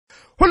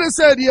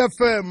Lesedi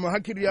FM ha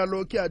ke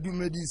rialo ke a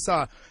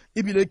dumedisa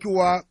ebile ke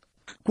wa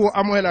ko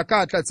amohela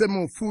ka tlatse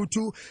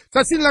mofutu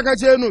tsatsing la ka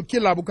jeno ke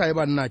la bokae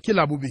banna ke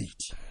la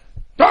bobedi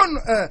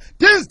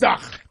Dinsdag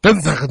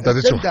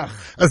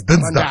is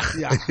Dinsdag.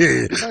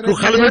 Hoe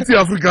gaan het met die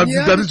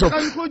Afrikaanse? Dat is op.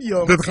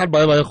 Dit gaat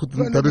bij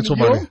goed. Dat is zo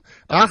maar.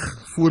 Ach,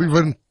 voor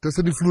even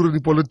tussen die vloer en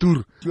die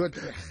poletour.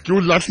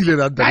 Hoe laat jullie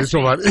dat is zo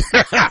maar.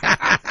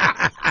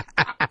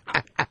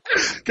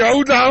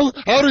 Kau nou,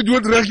 hou je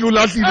het recht, hoe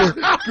laat jullie.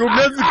 Je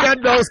mensen kan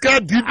nou,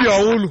 kan diep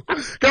jou.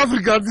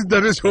 Afrikaanse,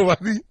 dat is zo maar.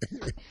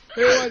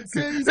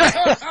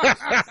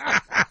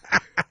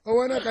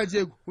 Wana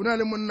kajeko una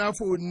le monna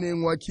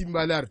founeng wa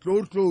Kimberley a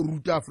tlo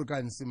ruta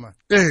Afrikaans man.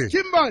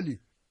 Kimberley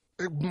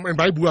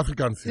ba bua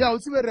Afrikaans. Ya o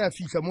tsebe re a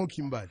fihla mo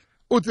Kimberley.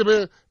 O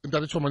tsebe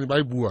ntate Chomane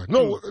ba bua.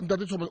 No,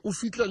 ntate Chomane o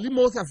fihla le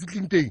mo sa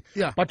fihleng teng.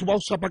 Batho ba o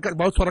shapa ka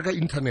ba o tshwara ka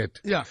internet.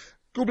 Ya.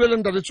 Ke bolela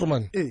ntate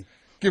Chomane.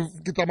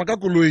 Ke tama ka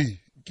koloi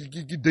ke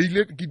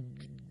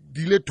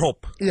dile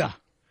top. Ya.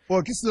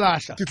 O ke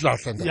slasha. Ke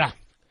slasha. Ya.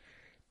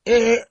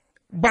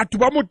 Batho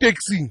ba mo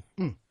taxi.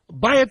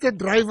 Ba etsa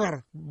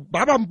driver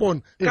ba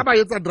bampon ka ba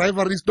etsa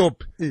driver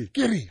stop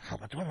ke re ha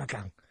batho ba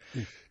batlang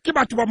ke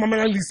batho ba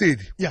mamelang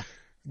Lesedi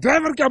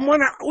driver ke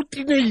mona o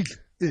tineile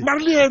mara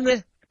le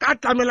ene ka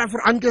tlamela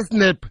for anke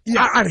snap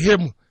a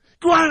him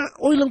ke wa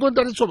o ile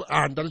nkonta le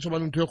tsoba nta le tsoba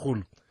ntwe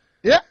kholo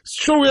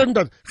show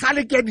enda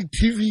gale ke di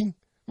TV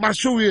ma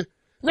show ye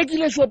ne ke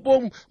le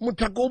shopong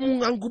mothako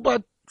mong a nkupa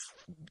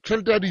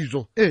tšhelete ya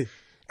dijo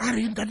a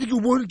re ntate ke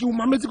bone ke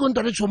mametse ko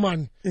ntate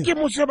Chomane ke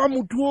mo sheba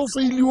motho o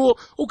failio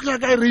o kla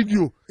ka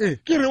radio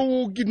ke re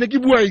o ke ne ke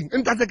buaing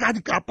ntate ka di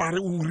kapare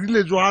o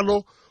rile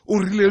jwalo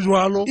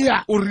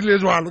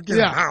ke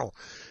hao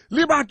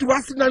le batho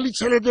ba sina le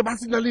tšhelete ba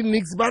sina le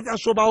nix ba tsa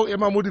shoba o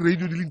ema mo di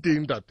radio di leng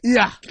teng ntate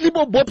le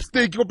bo Bob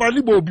Steak ko pa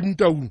le bo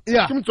Bimtown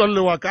ke mtswalle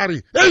wa ka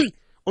re hey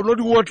o no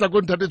di wotla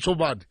ko ntate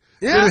Chomane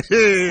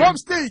Bob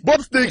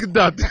Steak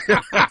that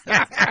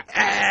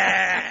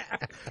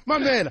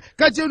Mamela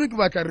ka jeno ke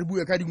batla re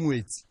bua ka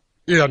dingwetsi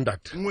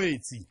ntate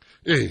ngwetsi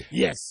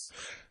yes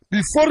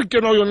before ke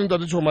no yona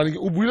ntate Chomane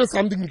o buile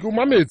something ke o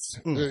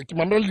mametse ke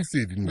mamela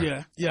Lesedi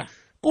nna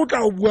ko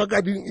tla o bua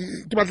ka ke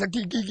batla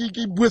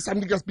ke bua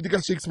something ka speed ka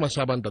Shakes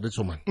Mashaba ntate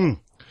Chomane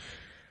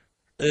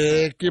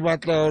ke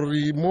batla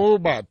re mo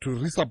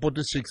batho re support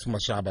Shakes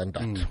Mashaba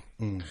ntate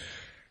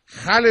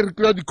Hale re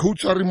kula di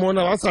coach a re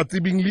mona ba sa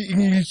tsebeng le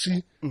English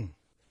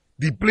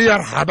di player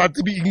ha ba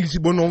tsebe English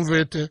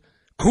bononvete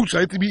coach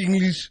a tsebe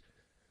English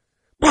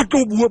ba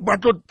tlo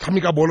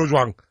tshameka bolo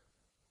jwang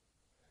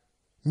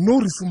no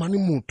re fumane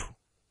motho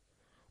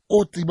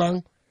o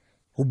tsebang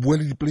ho bua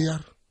le di player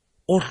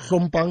o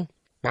hlompang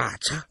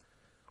batjha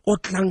o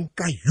tlang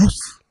ka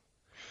youth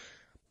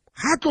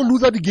ha tlo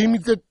lose di game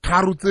tse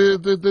 3 tse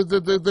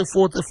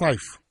 4 tse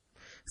 5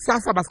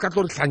 sasa ba ska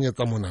tlo re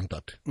hlanyetsa mona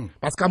ntate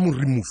ba ska mo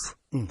remove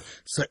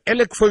so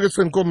Alex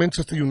Ferguson ko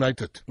Manchester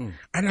United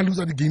ana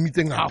lose di game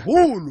tse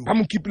ngaholo ba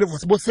mo keepile for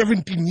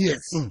 17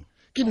 years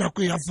ke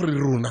nako ya free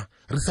rona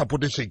re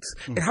support Shakes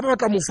ha ba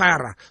batla mo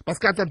fire ba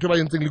ska tla ba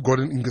yentseng le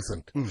Gordon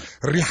Ingerson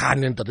re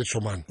hane ntate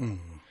Chomane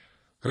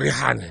re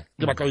hane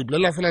ke batla o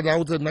iblela fela da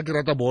o tsena ke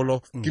rata bolo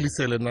ke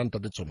lisele nna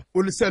ntate Chomane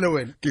o lisele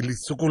wena ke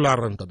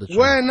lisokolara ntate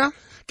Chomane wena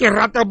ke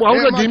rata bo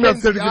ha game ya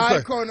tsedi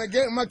ke khona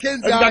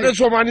McKenzie ntate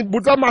Chomane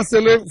butsa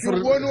masele for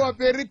bona wa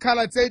peri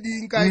khala tse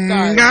ding kae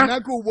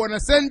nna ke o bona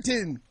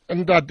Sentin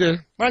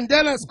ntate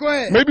Mandela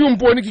Square maybe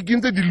umpone ke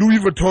kintse di Louis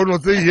Vuitton or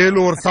tse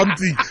yellow or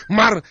something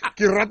mar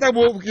ke rata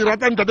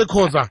ntate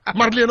Khoza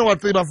mar le ena wa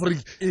tseba for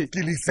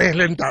ke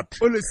lisele ntate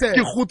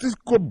ke gotse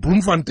ko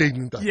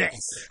Bloemfontein ntate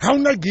yes ha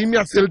una game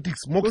ya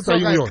Celtics mo ke sa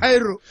yo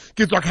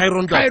ke tswa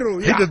Cairo ntate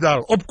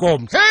Hededal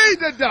Opcoms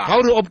ha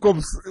o re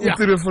Opcoms o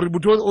tsebe for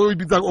botho o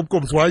bitsa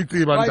Opcoms wa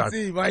itseba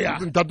ntate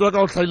ntate wa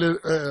ka o hlaile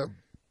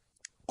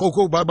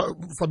koko ba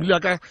familia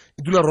ka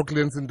idula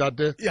Rocklands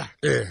ntate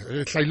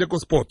hlaile ko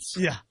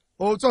sports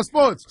oh so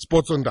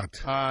sports on that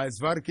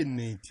it's very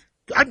neat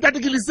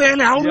ntate ke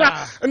lisele ha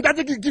una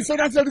ntate ke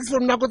fela Celtics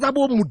from nako tsa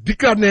bo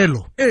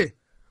Modikanelo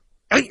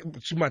ai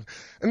chimane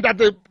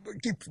ntate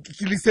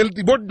ke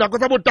lisele bo nako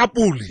tsa bo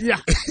Tapule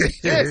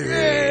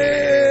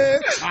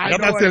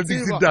ba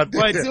Celtics ntate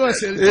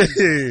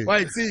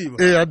why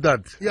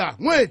ntate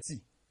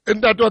ngwetsi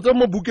ntate wa tsa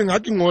mo booking ha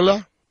ke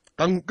ngola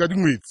ka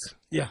dingwetsi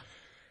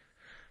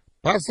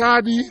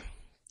basadi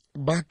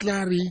ba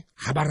tlare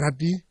ha ba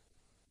rati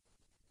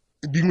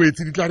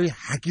dingwetsi di tlare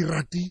ha ke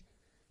rati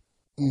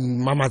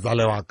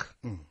mamazale wa ka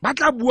ba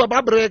tla bua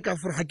ba breka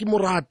for ha ke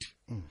morati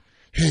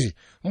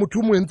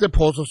motho mo entse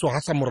phoso so ha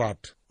sa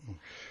morati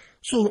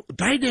so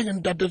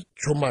Gayton ntate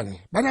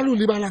Chomane ba na le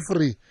lebala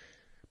for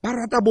ba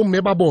rata bo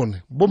mme ba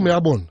bone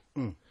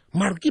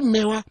mar ke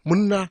mmewa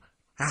monna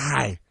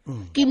hae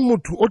ke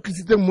motho o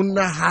tlisitse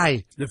monna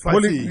hae mo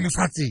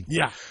lefatsheng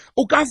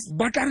o ka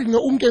batla reng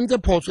o nkentse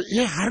phoso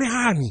ha re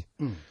hane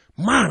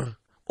mar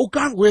o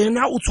ka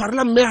wena o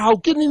tshwarela mme hao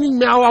ke nini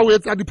mme hao o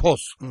etsa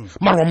diphoso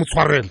mar wa mo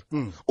tshwarela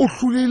o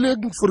hlulile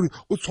for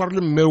o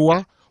tshwarele mme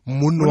wa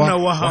monna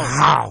wa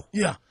hao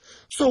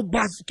so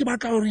bas ke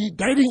batla hore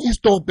Gayton e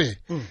stope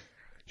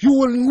you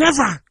will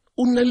never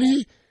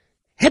only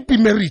happy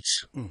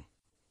marriage.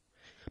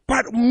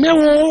 But me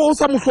o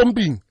sa mo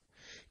hlomping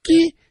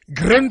ki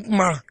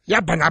grandma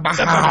ya bana ba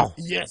hao.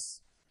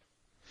 Yes.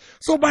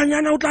 So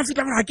banyana o tla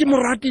fita ga ke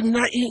morati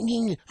nna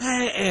eng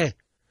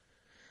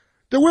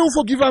the way o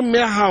forgive me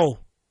how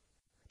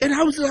and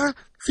how is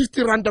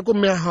 50 rand ko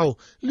me how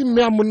le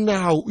me monna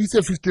how o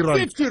ise 50 rand.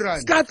 50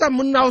 rand. Ska tsa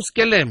monna o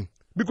skelem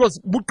because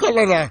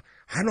buqala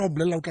hana o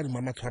blela o tla di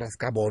mama tshwara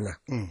ska bona.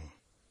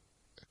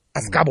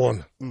 Aska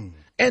bona.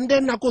 And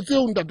then nako tse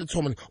o ntate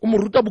Chomane o mo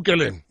ruta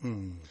bukeleng.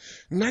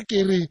 Nna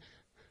ke re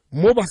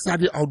mo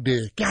basadi out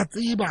there ke a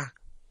tseba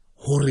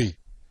hore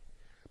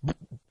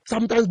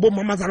sometimes bo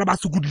mama zala ba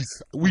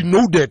sukudisa. We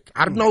know that.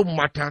 I don't know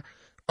matter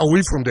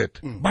away from that.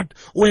 But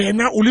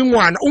wena o le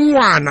ngwana o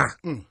ngwana.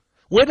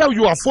 Whether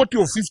you are 40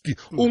 or 50,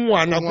 o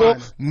ngwana ko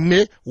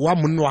mme wa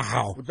monna wa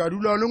hao. O tla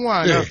dula le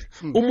ngwana.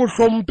 O mo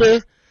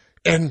hlomphe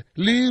and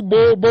le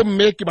bo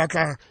mme ke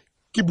batla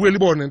ke bue le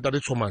bone ntate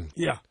Chomane.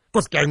 Yeah.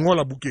 Because ke a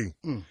ngola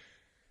bukeng.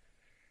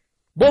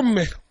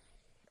 Bomme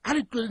a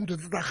le tlwele ntho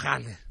tsa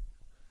gale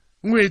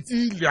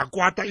ngwetsi le a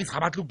kwata e ga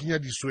batlo kinya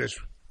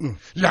disweswe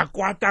le a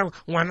kwata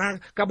ngwana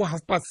ka bo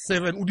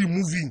 7:30 o di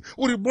moving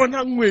o re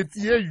bona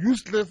ngwetsi e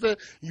useless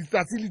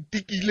letsatsi le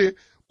tikile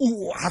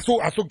o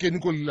aso kene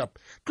ko lelapa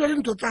tlwele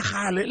ntho tsa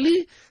gale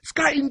le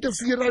ska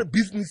interfere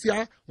business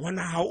ya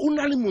ngwana hao o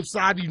na le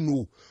mosadi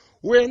no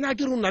wena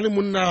ke re o na le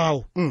monna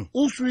hao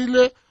o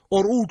swile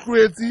or o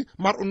utlwetsi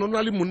mar o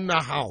na le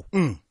monna hao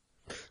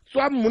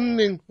tswa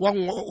monneng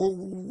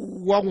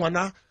wa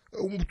ngwana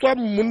tswa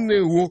monne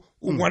wo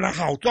ngwana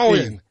hao tswa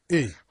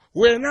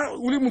wena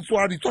o le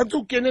motswadi tswantse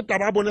o kene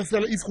taba bone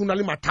fela if go na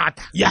le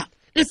mathata Yeah.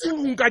 e seng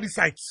go nka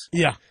di-sites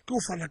Yeah. ke o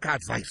fana ka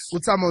advice O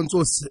tsamantse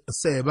o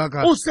seba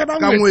ka o seba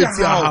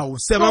ngwetsi ya hao.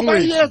 Seba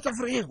ngwetsi. etsa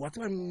for wa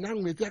tsaba nna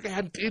ngwetsi ya ka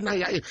ya ntena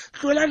ya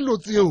tloela dilo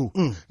tseo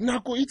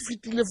nako e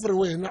fitile for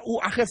wena o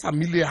age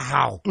family ya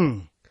hao.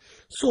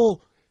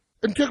 So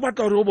ntho e ke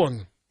batla gore o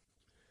bone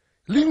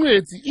le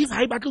ngwetsi if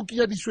ha e batla o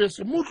kinya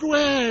disweswe mo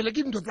tloele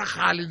ke ntho tsa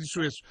gale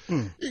disweswe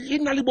e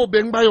nna le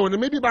bobeng ba yone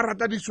maybe ba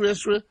rata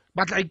disweswe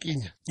ba tla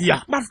ikinya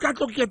ba ska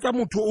tlo ketsa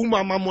motho o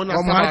mama mona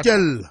Wa mo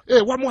hatella.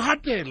 wa mo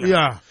hatela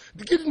Yeah.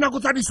 ke dinako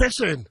tsa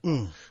di-fashion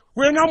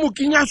wena mo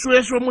kinya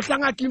sweswe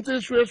mohlang a kintse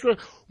sweswe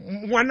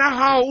ngwana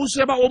hao o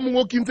sheba o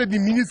mongwe o kintse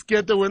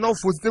di-miniskete wena o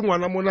fositse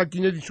ngwana mona a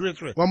kinye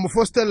dishweshwe Wa mo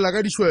fostella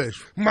ka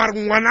dishweshwe. mara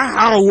ngwana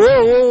hao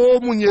o O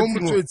monyetsi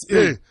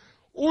motswetsi,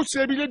 o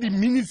shebile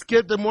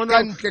di-miniskete mona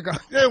Ka ntle ka.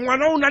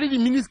 ngwana o na le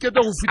di-miniskete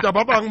go fita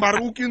ba bangwe mare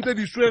o kentse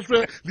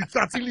dishweshwe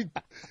letsatsi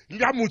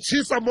le a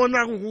motšhisa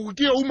mona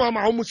ke o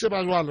mama o mo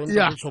sheba jalo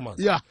Yeah.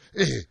 Yeah.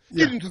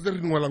 ke dintho tse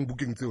re di ngwalang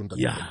bukeng tseo ntate.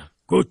 Yeah.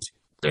 Good.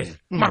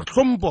 mara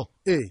tlhompho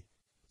Eh.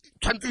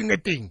 tshwantse e nne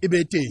teng E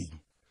be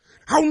teng.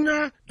 ha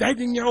una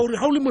guiding ya hore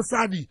ha o le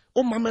mosadi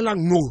o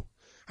mamelang no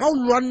ha o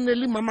lwanne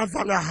le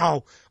mamazala ya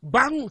hao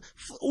bang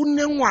o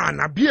nne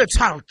ngwana be a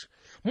child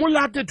mo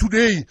late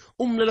today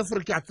o mmele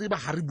gore ke a tseba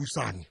ha re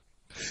busane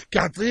ke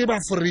a tseba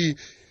gore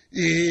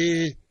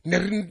ne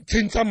re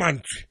tšhentša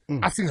mantswe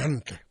a seng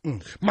hantle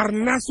mara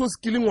nna so se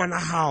ke le ngwana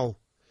hao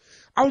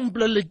a o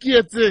mpolelele ke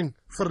etseng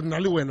gore na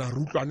le wena re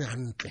utlwane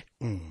hantle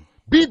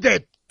be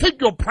that take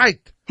your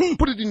pride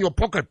put it in your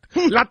pocket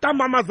lata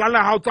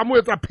mamazala hao tsa mo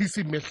etsa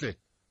peace mehle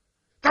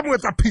tsa mo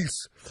etsa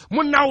peace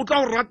monna o tla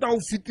o rata o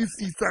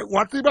fetisisa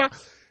wa tseba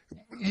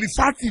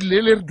lefatshe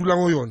le le re dulang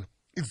go yona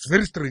it's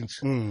very strange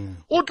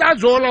o tla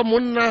jola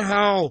monna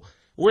hao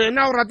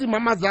wena o rate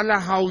mamazala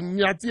hao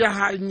nyatsi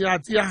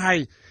ya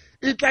hae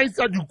e tla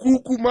itsa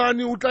dikuku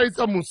mane o tla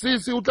itsa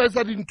mosese o tla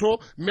itsa dintho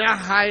me a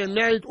hae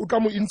ne o tla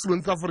mo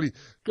influencer for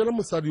ke le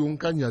mosadi o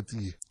nka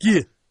nyatsi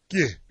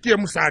ke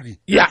mosadi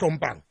ya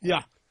tlompang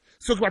Yeah.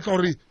 so ke batla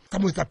gore tsa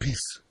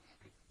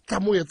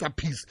mo etsa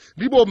peace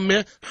le bo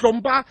mme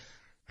hlompa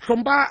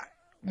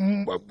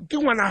ke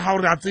ngwana hao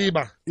re a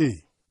tseba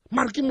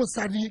mara ke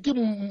mosadi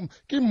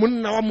ke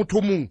monna wa motho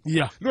mong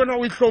Yeah. le wena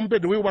o ihlompe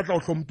the way o batla o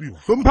hlompiwa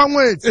Hlompha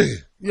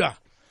ngwetsi. yeah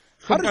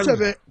Ha re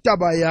shebe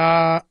taba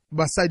ya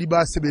basadi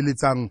ba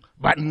sebeletsang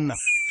banna.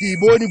 Ke e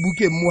bone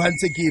bukeng mo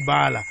hantse ke e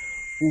bala.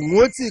 O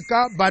ngotse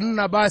ka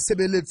banna ba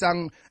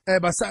sebeletsang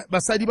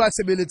basadi ba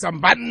sebeletsang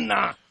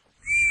banna.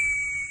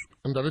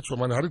 ntate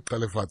Chomane ha re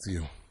qale fatshe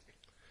eo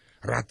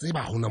ra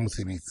tseba ha ona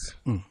mosebetsi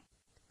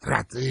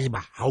ra tseba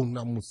ha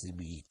ona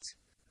mosebetsi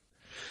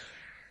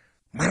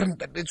mara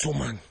ntate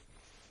Chomane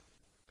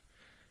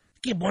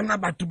ke bona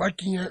batho ba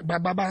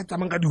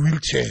tsamang ka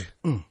di-wheelchair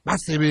ba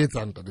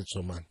sebetsa ntate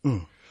Chomane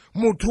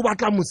motho o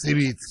batla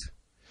mosebetsi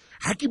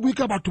ha ke bue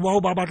ka batho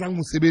bao ba batlang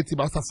mosebetsi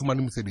ba sa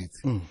fumane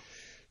mosebetsi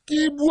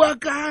ke bua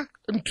ka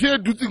ntho e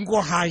dutseng ko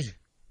hae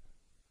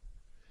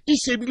e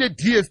shebile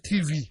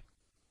DSTV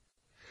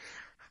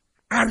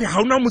a re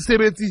ha ona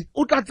mosebetsi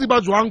o tla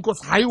tseba jwang ko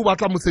hae o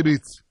batla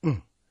mosebetsi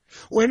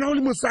wena o le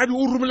mosadi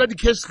o romela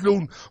di-cash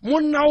loan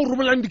monna o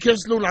romelang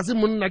di-cash loan a se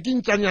monna ke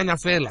ntšanyana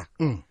fela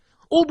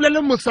o bolele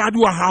mosadi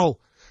wa hao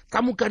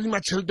ka mo kadima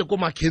tšhelete ko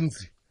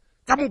McKenzie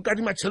ka mo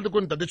kadima tšhelete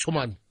ko ntate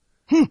Chomane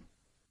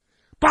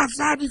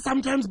basadi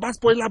sometimes ba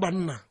spoila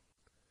banna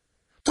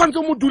tshwantse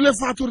mo dule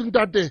fatshe re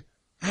ntate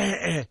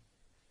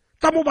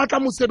ta mo batla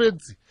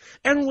mosebetsi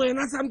and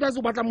wena sometimes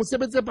o batla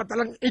mosebetsi e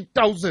patalang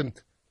 8,000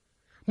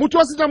 motho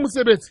wa sena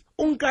mosebetsi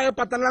o nka e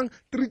patalang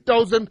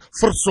 3,000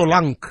 for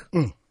solank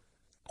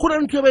go na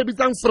ntho e ba e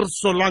bitsang for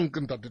solank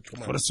ntate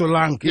Chomane for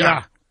solank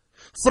ya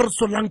for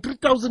solank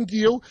 3,000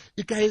 eo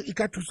e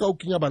ka thusa o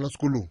kenya bana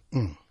sekolong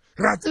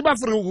ra tseba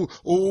for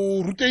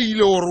o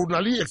ruteile or o na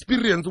le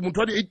experience motho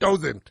wa di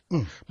 8,000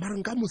 mara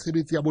nka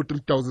mosebetsi ya bo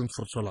 3,000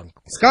 for solank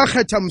ska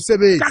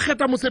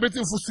kgetha mosebetsi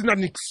o fosina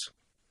nix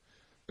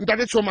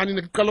ntate Chomane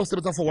ne ke qala ho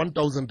sebetsa for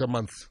 1,000 a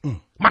month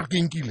mara ke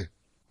nkile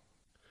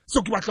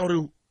so ke batla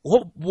hore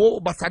ho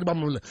basadi ba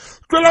molle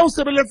tlola o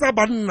sebeletsa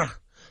banna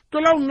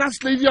tlola o nna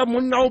slave ya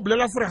monna o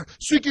bolela fora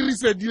swikiri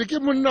fedile ke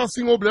monna o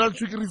seng o bolela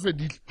swikiri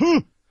fedile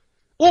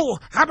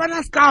ha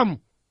bana scam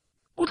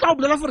o tla o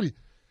bolela fore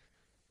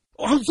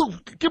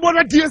ke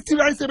bona DSTV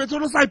a sebetse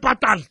o sa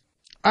ipatala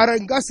a re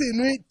nka se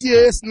nwe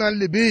tie e senang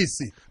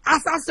lebese a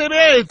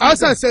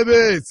sa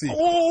sebetse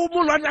o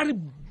molwane a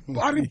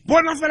re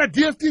bona fela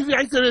DSTV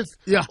a sebetse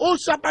o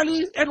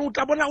shapali and o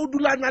tla bona o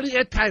dula na le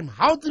airtime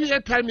ha o tsebe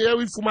airtime ya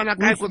o ifumana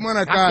kae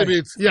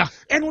sebetse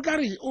and o tla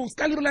re o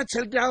ska le rela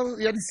tšhelete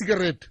ya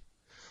di-cigarette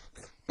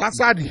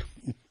basadi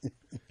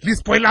le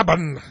spoiler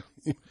banna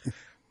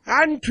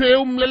a ntho e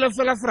o mmolele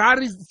fela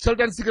ferrari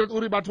tšhelete ya di-cigarette o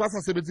re batho ba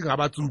sa sebetseng ga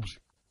ba tsubi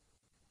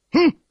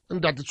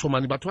ntate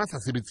Chomane batho ba sa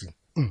sebetseng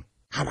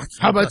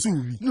ha ba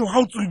tsubi no ha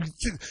o tsubi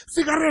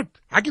cigarette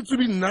ha ke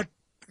tsubi nna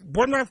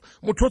bona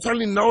motho o tshwana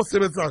le nna o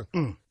sebetsang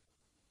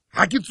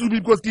ha ke tsubi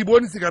because ke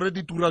bone cigarette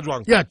e tura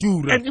jwang ya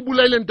tura and e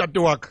bolaile ntate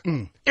wa ka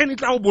and e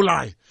tla o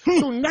bolaye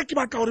so nna ke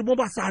batla gore mo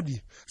basadi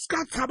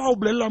ska tshaba o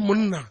bolela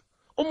monna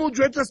o mo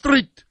jwetse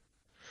street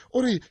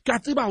ore ke a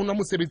tseba ona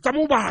mosebetsi tsa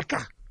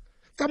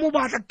mo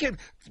batla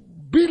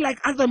be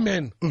like other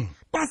men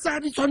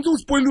basadi tshwantse o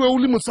spoiliwe o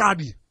le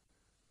mosadi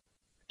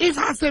if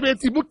a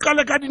sebetsi mo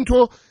qale ka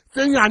dintho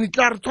tse nyane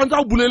tla re tshwantse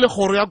o bulele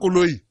kgoro ya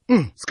koloi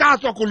ska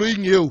tswa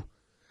koloing eo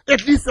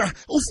at least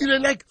o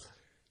feel like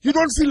you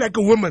don't feel like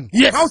a woman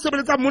ha o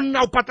sebeletsa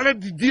monna o patale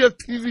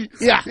di-DSTV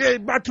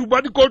batho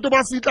ba dikoloto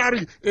ba fitla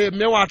re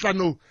mme wa tla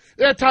no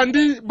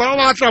thandi ba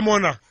batla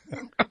mona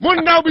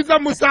monna o bitsa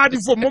mosadi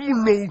for mo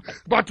mollong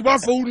batho ba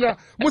founa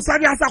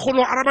mosadi a sa kgone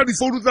go araba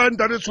difounu tsa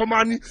ntate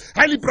Chomane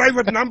highly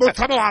private number o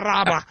tshaba go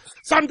araba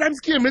sometimes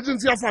ke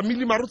emergency ya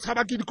family maro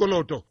tshaba ke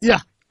dikoloto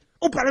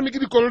o palame ke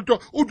dikoloto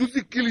o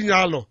dutse ke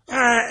lenyalo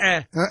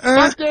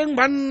ba teng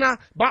banna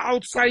ba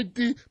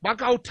outside ba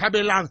ka o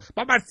thabelang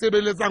ba ba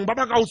sebeletsang ba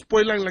ba ka o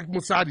spoilang like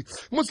mosadi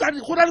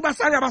go na le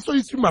basadi ba so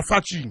itse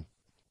massaging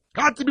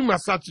ka tsebe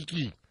massage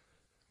ke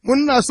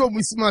monna so mo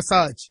ise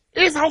massage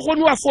if ha go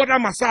nwa for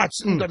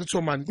massage ntate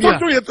Chomane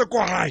tlo yetse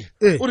ko gae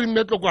o re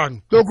mmetlo kwane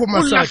toko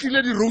massage o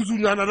lahlile di rose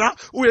unyana na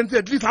o entse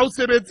at least ha o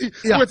sebetsi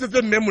o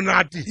etsetse mme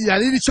monate ya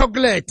le di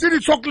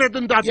chocolate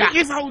ntate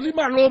if ha o le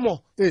malomo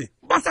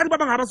basadi ba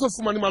bang ha ba so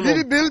fumane malomo le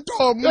di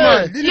biltong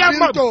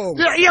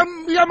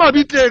ya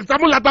mabitleng tsa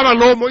molata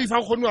malomo if ha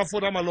o kgone wa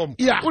foda malomo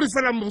o re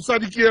fela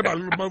mosadi ke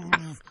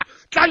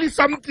tla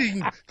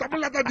something tsa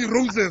molata di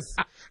roses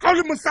ha o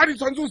le mosadi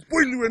tshwantse o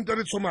spoiliwe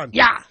ntate Chomane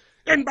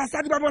and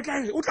basadi ba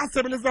batla o tla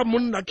sebeletsa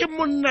monna ke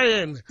monna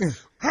yena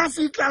ha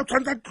fitla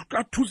tshwantse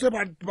ka thuse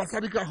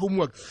basadi ka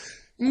homework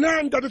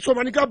nna ntate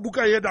Chomane ka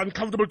buka ye the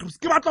uncomfortable truths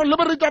ke batla o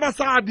liberate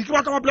basadi ke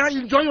batla ba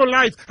enjoy your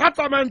life ha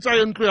tsamantsa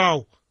entlo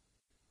yago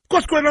ko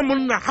kwena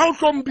monna ha o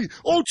tlompi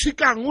o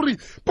chikang uri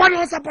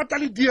bona sa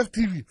patale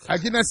DSTV ha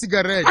ke na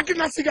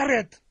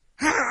cigarette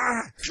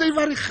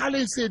slavery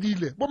khale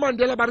sedile bo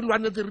Mandela ba re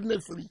lwanetse rene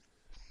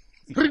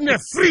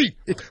free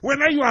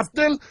when you are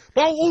still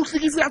ba o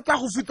hlikise tsa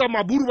go fita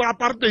maburu ba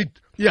apartheid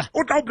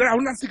o tla o bla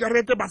una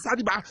cigarette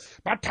basadi ba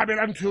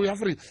thabela ntho ya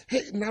free he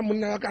na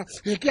monna wa ka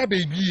ke ya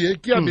baby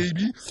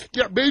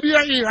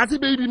ya ha se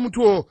baby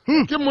motho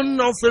ke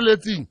monna o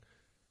feletseng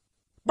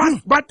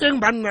ba teng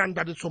banna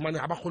ntate Chomane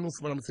ha ba kgone ho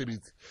fumana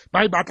mosebetsi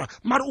ba batla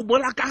mara o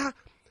bola ka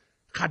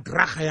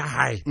draga ya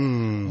hae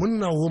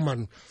monna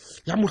woman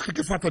ya mo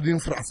hlikefatsa ding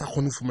for a sa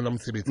kgone ho fumana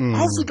mosebetsi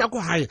ha o fitla ko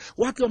hae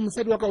wa tla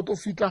mosadi wa ka o to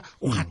fitla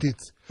o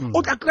kgatetse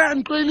o tla kry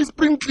ntlo e le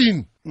spring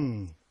clean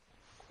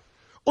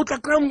o tla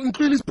kry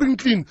ntlo e le spring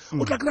clean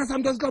o tla kry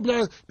sometimes ka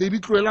bla baby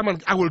tloela man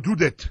I will do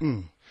that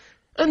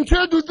and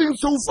try to do things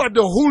so far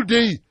the whole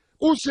day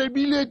o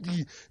shebile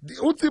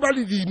o tseba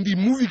le di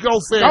movie ka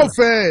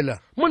ofela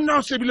monna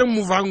o shebile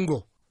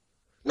Muvhango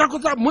nako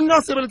tsa monna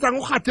o sebeletsang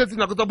o kgathetse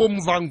nako tsa bo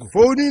Muvhango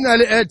phone ina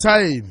le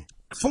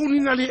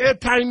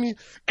airtime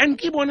and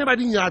ke bone ba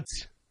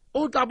dinyatsi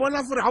o tla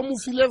bona for ha mo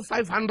file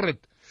 500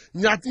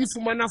 nyatsi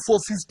fumana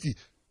 450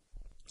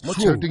 mo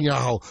tšheleteng ya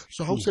hao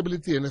so ha o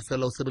sebeletse ene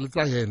fela o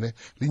sebeletsa ene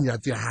le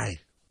nyatsi ya hae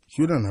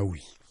shona na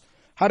wi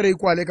ha re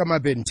ikwale ka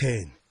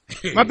mabentene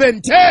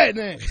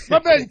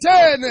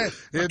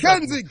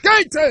McKenzie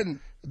Gayton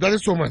that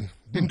is Chomane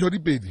dintho di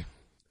pedi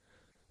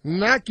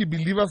nna ke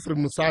believer for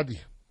mosadi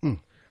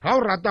ha o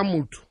rata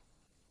motho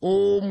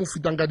o mo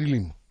fitang ka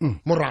dilemo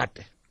mo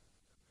rate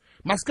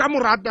maska mo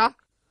rata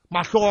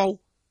mahlo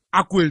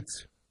a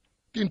kwetse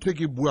ke ntho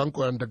ke buang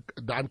ko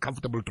the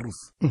uncomfortable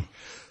truth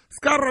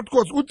Scarlet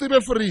course,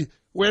 utebe free.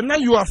 When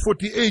you are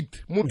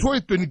 48, motho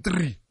is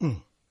 23.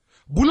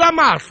 Bula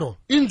mahlo,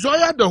 enjoy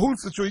the whole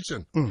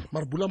situation.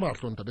 Mar bula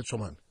mahlo ntate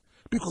Chomane.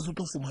 Because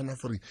uto fumana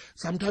free.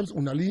 Sometimes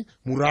unali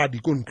muradi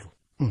kontlo.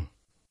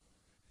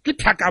 Ki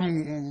thaka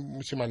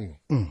mshimane.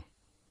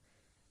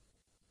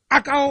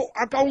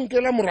 Aka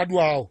unkela muradi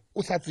wao,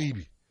 o sa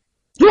tsibi.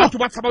 Batho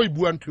ba tsaba o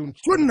bua ntho.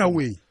 Tsona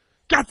we.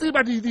 Ka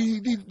tseba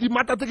di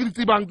mata tse ke di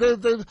tsebang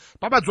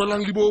ba ba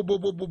jolang le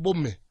bo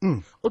mme.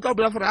 O tla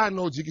bua fora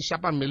no jiki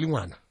shapa mme le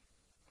ngwana.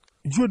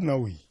 Tsona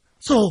we.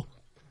 So,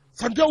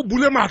 sante o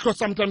bule mahlo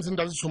sometimes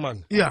ntate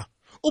Chomane. Yeah.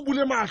 O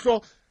bule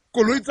mahlo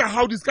koloi tsa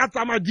hao di ska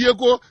tsama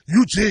dieko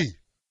UJ.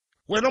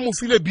 Wena mo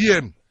file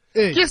BM.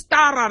 Ke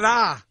stara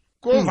la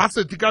ko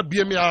varsity ka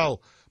BM yao.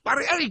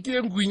 Bare e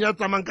ke ngwinya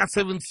tsamang ka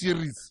 7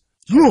 series.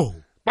 Yo.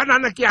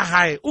 Banana ke ya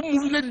hae. O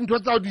movile dintho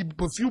tsa di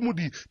perfume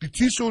di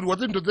t-shirt wa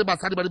dintho tse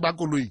basadi ba di ba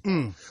koloi.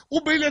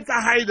 O beile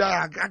tsa hae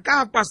da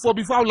ka passport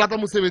before o lata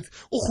mosebetsi.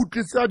 O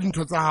khutlisa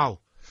dintho tsa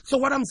hao. So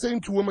what I'm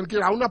saying to women,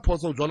 ke ha una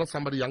phoso o jola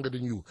somebody younger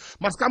than you.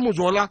 Maska mo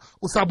jola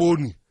o sa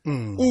boni.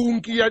 O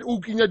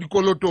kinya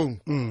dikolotong.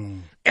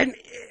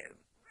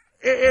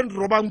 And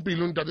robang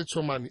pilo ntate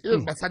Chomane. E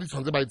basadi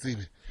tshwantse ba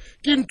itsebe.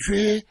 Ke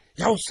ntwe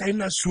ya o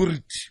signa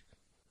surety.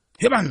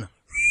 He bana.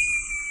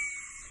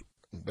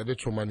 Ntate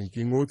Chomane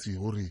ke ngotsi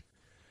hore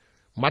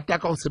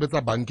mataka o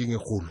sebetsa banking e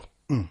kgolo.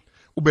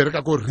 O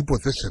bereka ko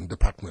repossession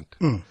department.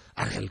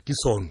 A re ke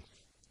sono.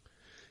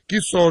 Ke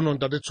sono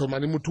ntate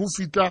Chomane motho o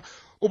fitla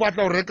o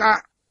batla o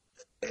reka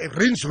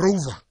Range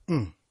Rover.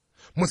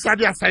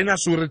 Mosadi a signa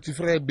surety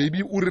for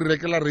baby o re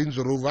rekela Range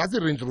Rover. A se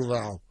Range Rover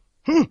ao.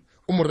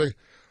 O mo re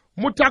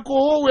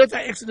motako o etsa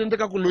accident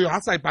ka koloi ha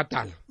sa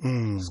ipatala.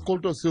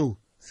 Skolto seo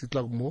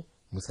sitla mo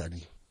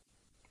mosadi.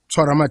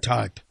 Tshwara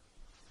mathata.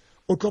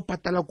 O tlo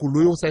patala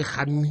koloi o sa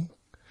iganni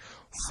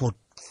for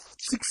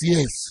 6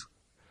 years.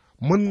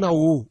 Monna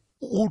o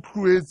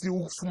tluetse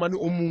o fumane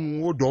o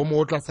mongwe o domo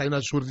o tla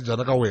signa surety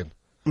jana ka wena.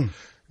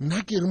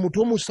 Nna ke re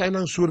motho o mo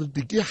signa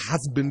surety ke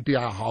husband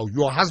ya hao,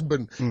 your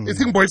husband, e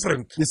seng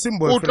boyfriend.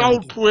 O tla o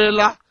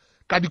tloela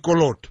ka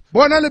dikoloto.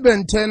 Bona le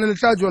bentene le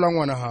tla jola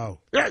ngwana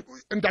hao.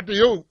 Ntate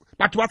yo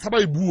batho ba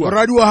tshaba e bua.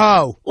 Moradi wa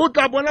hao. O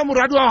tla bona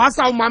moradi wa hao ha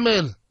sa o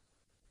mamela.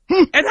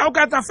 And how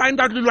ka ta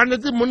find out le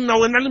lwanetse monna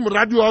wena le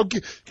moradi wa hao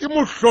ke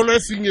mohlolo e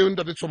seng eo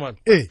ntate Chomane.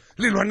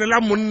 Le lwanela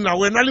monna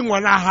wena le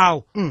ngwana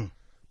hao.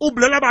 O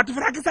bolela batho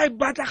fela ke sa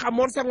ibatla ga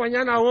morsa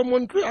ngwanyana o mo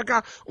ntlo ya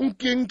ka o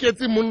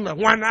nketse monna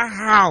ngwana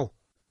hao.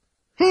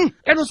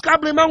 And o ska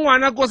blame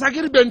ngwana go sa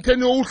ke re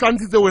bentene o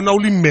hlantshitse wena o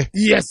le mme.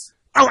 Yes.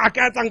 Au a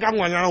ka tsang ka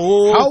ngwana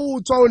ho. Ha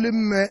o tswa o le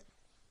mme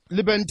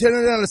le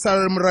bentene le sa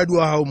le moradi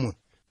wa hao mo.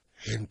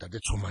 Ntate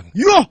Chomane.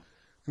 Yo,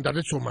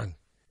 ntate Chomane.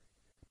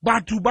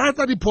 Batho ba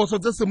tsa diphoso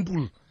tse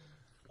simple.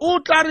 O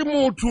tla re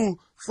motho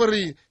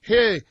free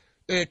hey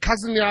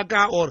cousin ya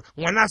ka or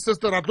ngwana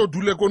sister a tlo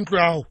dule ko ntlo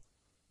ya hao.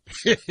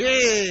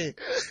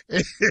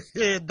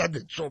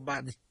 Ntate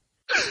Chomane.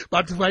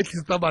 Batho ba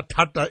tlisa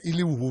mathata e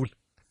le boholo.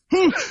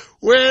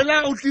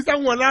 Wena o tlisa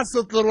ngwana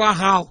sister wa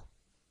hao.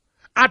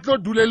 A tlo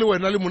dule le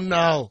wena le monna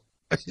hao.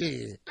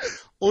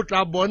 O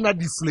tla bona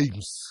di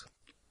flames.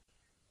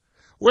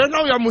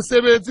 Wena o ya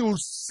mosebetsi o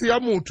sia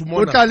motho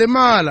mona. O tla le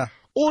mala.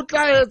 O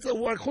tla etsa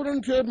wa khona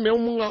ntwe me o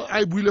mongwe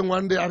a buile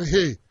ngwande a re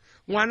he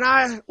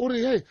ngwana o re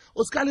he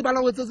o ska le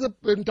bala o etsetse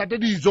ntate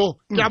dijo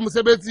ke a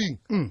mosebetsing.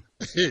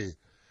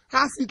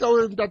 Ha fitla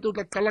o ntate o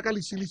tla qala ka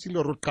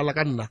leshilishile ro qala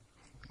ka nna.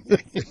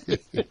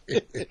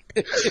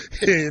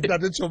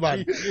 Ntate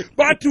Chomane.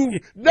 Batho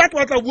that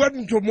what I want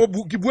ntho mo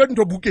ke bua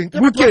ntho bukeng ke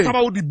batho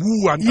ba o di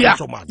bua ntate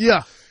Chomane.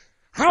 Yeah.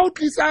 Ha o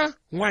tlisa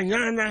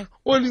ngwanyana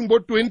o leng bo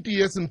 20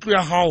 years ntlo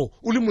ya hao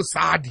o le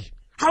mosadi.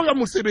 Ha o ya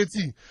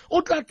mosebetsing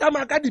o tla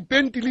tsamaya ka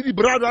dipenti le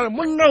dibrada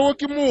monna o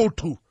ke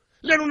motho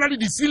le nna le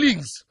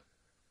di-feelings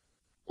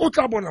o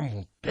tla bona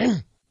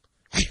motho.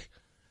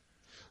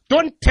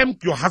 Don't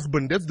tempt your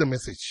husband, that's the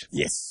message.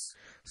 Yes.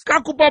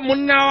 Ska kopa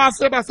monna wa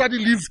se basadi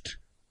lift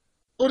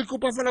o re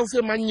kopa fela o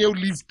se mannye o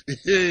lift.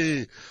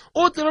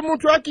 O tsebe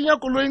motho a kenya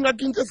koloing a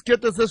kentse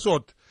skete se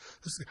short.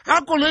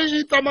 Ha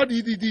koloi e tama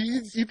di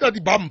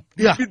bump,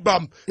 speed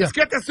bump.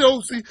 Skete se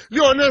o si le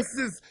yone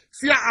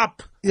se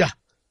up. Yeah.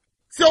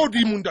 Seo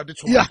di munda de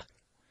Chomane. Yeah.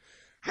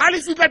 Ha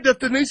le fitla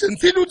destination,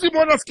 se dutse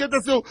bona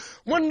skete seo,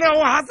 monna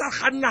o ha sa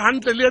khanna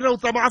hantle le yena o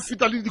tsama a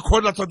fitla le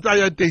dikhona tsa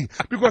ya teng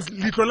because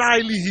litlo la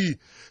ile hi.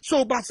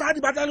 So basadi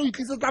ba tla le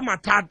itlisetsa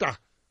mathata.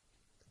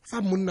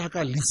 Fa monna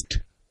ka lift.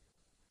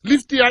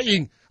 Lift ya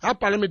eng? Ha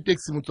palame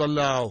taxi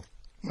motswallao.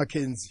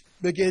 McKenzie.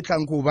 Beke e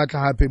tlang go batla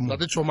hape mo.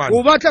 Ntate Chomane.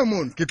 O batla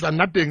mo. Ke tla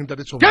nna teng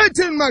ntate Chomane.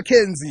 Gayton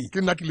McKenzie.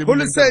 Ke nna ke le Ho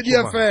le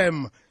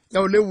FM.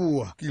 Ya o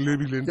leboha. Ke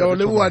lebile ntate. Ya o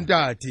leboha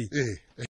ntate.